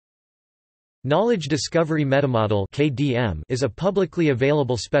Knowledge Discovery Metamodel (KDM) is a publicly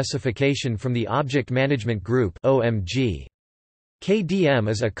available specification from the Object Management Group (OMG). KDM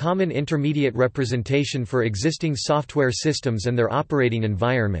is a common intermediate representation for existing software systems and their operating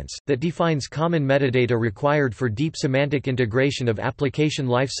environments, that defines common metadata required for deep semantic integration of application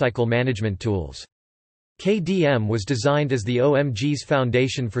lifecycle management tools. KDM was designed as the OMG's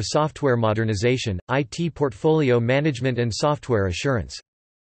foundation for software modernization, IT portfolio management and software assurance.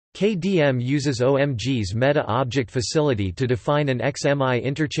 KDM uses OMG's meta-object facility to define an XMI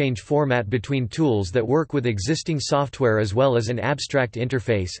interchange format between tools that work with existing software as well as an abstract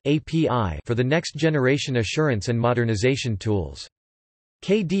interface (API) for the next-generation assurance and modernization tools.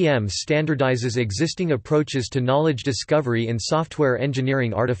 KDM standardizes existing approaches to knowledge discovery in software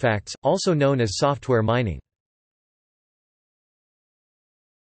engineering artifacts, also known as software mining.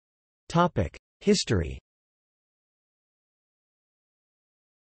 History.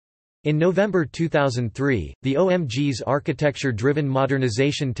 In November 2003, the OMG's Architecture-Driven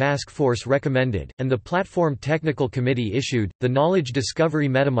Modernization Task Force recommended, and the Platform Technical Committee issued, the Knowledge Discovery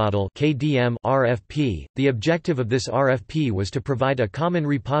Metamodel (KDM) RFP. The objective of this RFP was to provide a common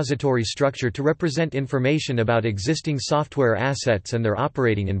repository structure to represent information about existing software assets and their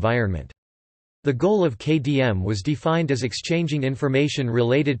operating environment. The goal of KDM was defined as exchanging information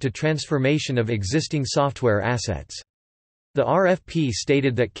related to transformation of existing software assets. The RFP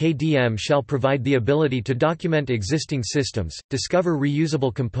stated that KDM shall provide the ability to document existing systems, discover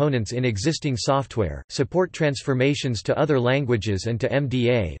reusable components in existing software, support transformations to other languages and to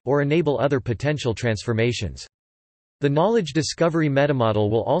MDA, or enable other potential transformations. The Knowledge Discovery Metamodel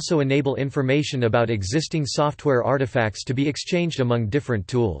will also enable information about existing software artifacts to be exchanged among different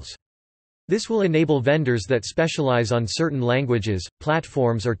tools. This will enable vendors that specialize on certain languages,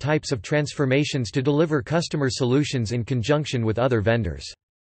 platforms or types of transformations to deliver customer solutions in conjunction with other vendors.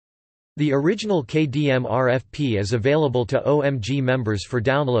 The original KDM RFP is available to OMG members for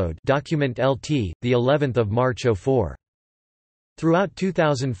download. Document LT, the 11th of March 2004. Throughout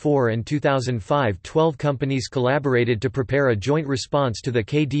 2004 and 2005, 12 companies collaborated to prepare a joint response to the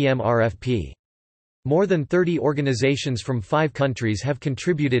KDM RFP. More than 30 organizations from 5 countries have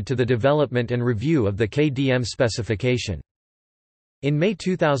contributed to the development and review of the KDM specification. In May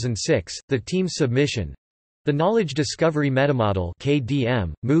 2006, the team's submission—the Knowledge Discovery Metamodel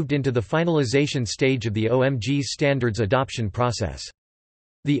 (KDM) moved into the finalization stage of the OMG's standards adoption process.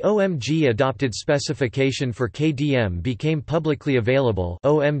 The OMG adopted specification for KDM became publicly available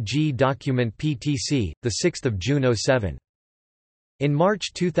OMG Document PTC, 6 June 2007. In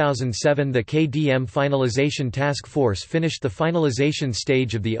March 2007, the KDM Finalization Task Force finished the finalization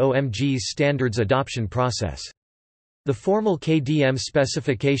stage of the OMG's standards adoption process. The formal KDM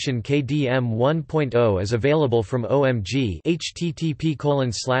specification KDM 1.0 is available from OMG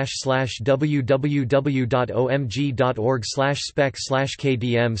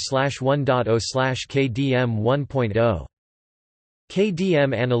http://www.omg.org/spec/kdm/1.0/KDM 1.0.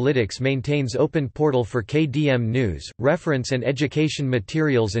 KDM Analytics maintains open portal for KDM news, reference and education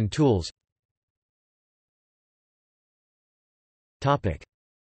materials and tools.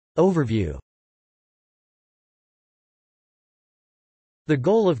 Overview. The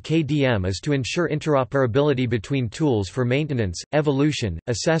goal of KDM is to ensure interoperability between tools for maintenance, evolution,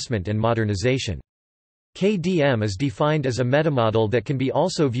 assessment and modernization. KDM is defined as a metamodel that can be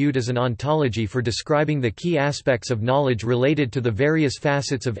also viewed as an ontology for describing the key aspects of knowledge related to the various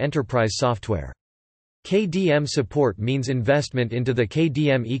facets of enterprise software. KDM support means investment into the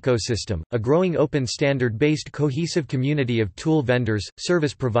KDM ecosystem, a growing open standard-based cohesive community of tool vendors,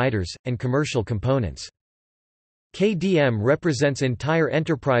 service providers, and commercial components. KDM represents entire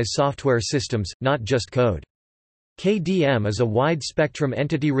enterprise software systems, not just code. KDM is a wide-spectrum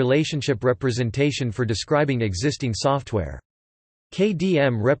entity relationship representation for describing existing software.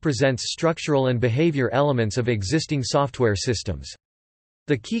 KDM represents structural and behavior elements of existing software systems.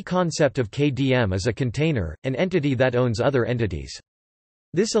 The key concept of KDM is a container, an entity that owns other entities.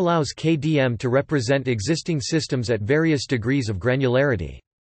 This allows KDM to represent existing systems at various degrees of granularity.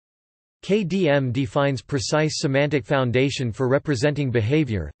 KDM defines precise semantic foundation for representing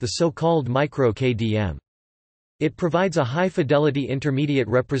behavior, the so-called micro-KDM. It provides a high-fidelity intermediate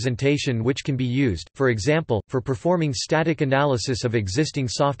representation which can be used, for example, for performing static analysis of existing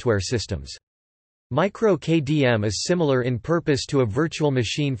software systems. Micro-KDM is similar in purpose to a virtual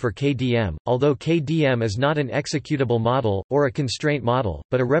machine for KDM, although KDM is not an executable model, or a constraint model,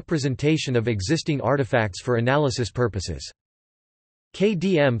 but a representation of existing artifacts for analysis purposes.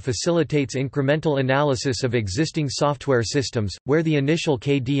 KDM facilitates incremental analysis of existing software systems, where the initial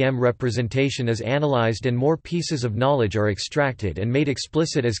KDM representation is analyzed and more pieces of knowledge are extracted and made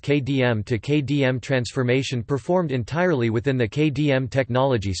explicit as KDM to KDM transformation performed entirely within the KDM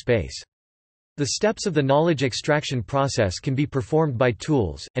technology space. The steps of the knowledge extraction process can be performed by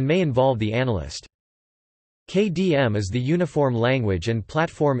tools, and may involve the analyst. KDM is the uniform language and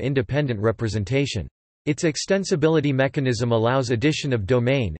platform-independent representation. Its extensibility mechanism allows addition of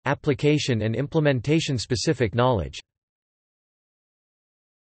domain, application and implementation-specific knowledge.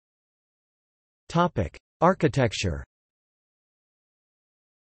 Architecture.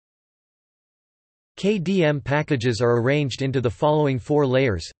 KDM packages are arranged into the following four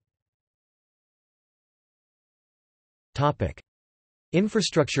layers.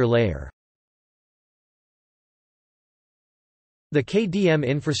 Infrastructure layer. The KDM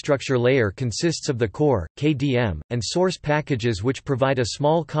infrastructure layer consists of the core, KDM, and source packages which provide a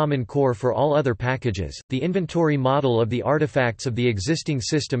small common core for all other packages, the inventory model of the artifacts of the existing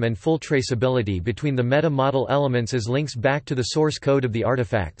system and full traceability between the meta-model elements as links back to the source code of the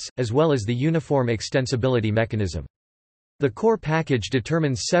artifacts, as well as the uniform extensibility mechanism. The core package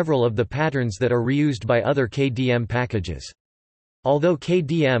determines several of the patterns that are reused by other KDM packages. Although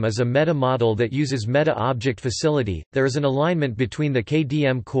KDM is a meta-model that uses meta-object facility, there is an alignment between the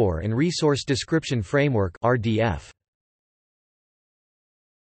KDM core and Resource Description Framework (RDF).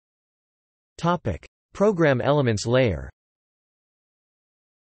 Topic: Program Elements layer.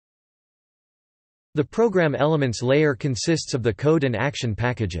 The Program Elements layer consists of the code and action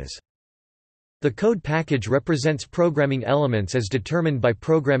packages. The code package represents programming elements as determined by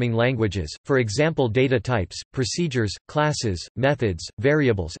programming languages, for example data types, procedures, classes, methods,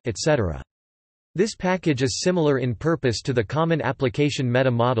 variables, etc. This package is similar in purpose to the Common Application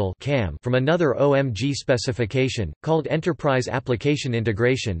Meta-Model from another OMG specification, called Enterprise Application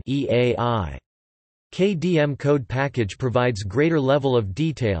Integration (EAI). KDM code package provides greater level of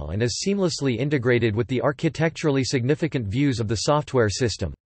detail and is seamlessly integrated with the architecturally significant views of the software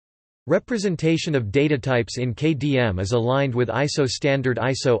system. Representation of data types in KDM is aligned with ISO standard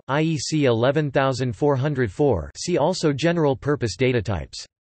ISO IEC 11404. See also general purpose data types.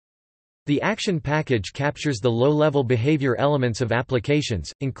 The action package captures the low-level behavior elements of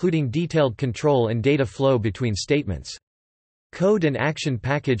applications, including detailed control and data flow between statements. Code and action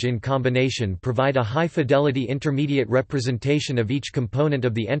package in combination provide a high-fidelity intermediate representation of each component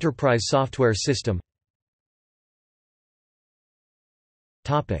of the enterprise software system.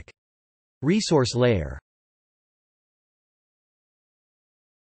 Resource layer.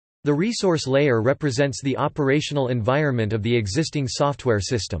 The resource layer represents the operational environment of the existing software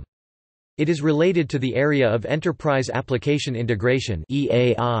system. It is related to the area of Enterprise Application Integration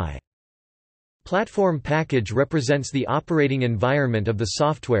 (EAI). Platform package represents the operating environment of the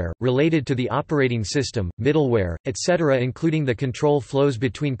software, related to the operating system, middleware, etc., including the control flows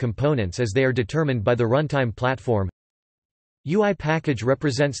between components as they are determined by the runtime platform. UI package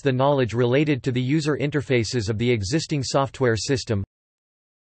represents the knowledge related to the user interfaces of the existing software system.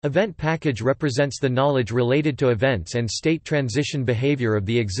 Event package represents the knowledge related to events and state transition behavior of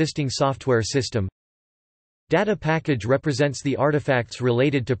the existing software system. Data package represents the artifacts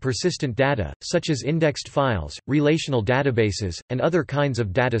related to persistent data, such as indexed files, relational databases, and other kinds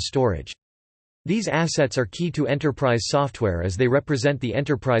of data storage. These assets are key to enterprise software as they represent the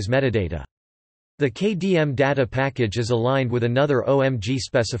enterprise metadata. The KDM data package is aligned with another OMG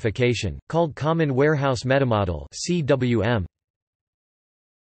specification, called Common Warehouse Metamodel (CWM).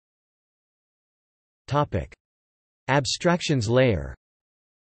 Abstractions layer.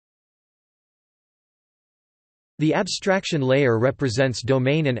 The abstraction layer represents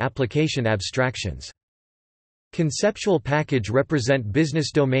domain and application abstractions. Conceptual package represent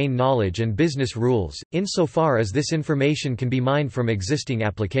business domain knowledge and business rules, insofar as this information can be mined from existing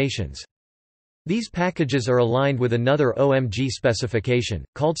applications. These packages are aligned with another OMG specification,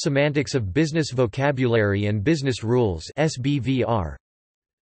 called Semantics of Business Vocabulary and Business Rules (SBVR).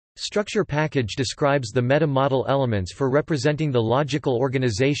 Structure package describes the meta-model elements for representing the logical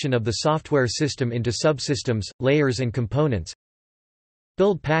organization of the software system into subsystems, layers and components.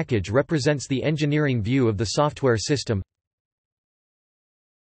 Build package represents the engineering view of the software system.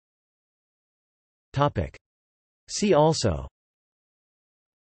 See also: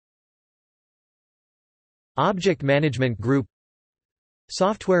 Object Management Group.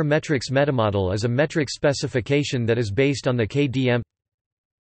 Software Metrics Metamodel is a metric specification that is based on the KDM.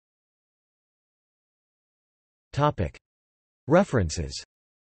 References.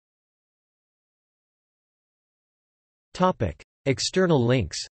 External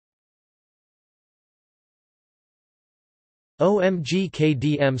links. OMG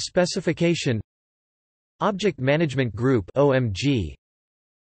KDM specification, Object Management Group (OMG),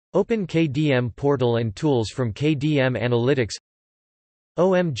 Open KDM portal and tools from KDM Analytics,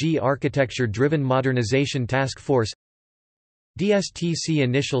 OMG Architecture-Driven Modernization Task Force, DSTC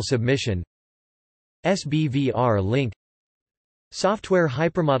Initial Submission, SBVR Link, Software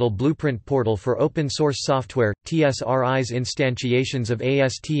Hypermodel Blueprint Portal for Open Source Software, TSRI's instantiations of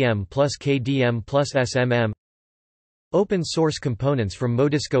ASTM plus KDM plus SMM, Open Source Components from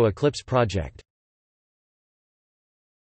Modisco Eclipse Project.